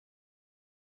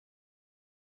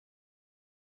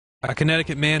A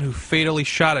Connecticut man who fatally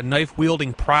shot a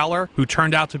knife-wielding prowler, who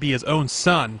turned out to be his own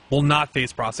son, will not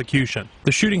face prosecution.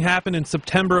 The shooting happened in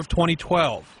September of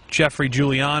 2012. Jeffrey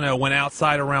Giuliano went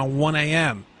outside around 1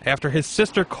 a.m. after his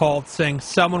sister called saying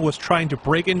someone was trying to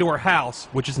break into her house,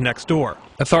 which is next door.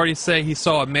 Authorities say he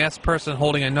saw a masked person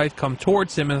holding a knife come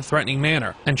towards him in a threatening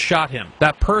manner and shot him.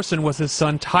 That person was his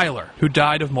son Tyler, who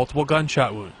died of multiple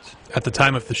gunshot wounds. At the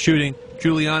time of the shooting,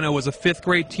 Giuliano was a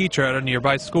fifth-grade teacher at a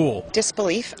nearby school.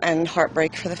 Disbelief and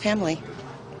heartbreak for the family.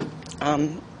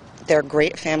 They're a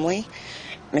great family.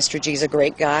 Mr. G's a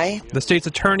great guy. The state's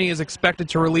attorney is expected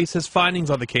to release his findings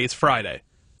on the case Friday.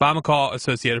 Bob McCall,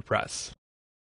 Associated Press.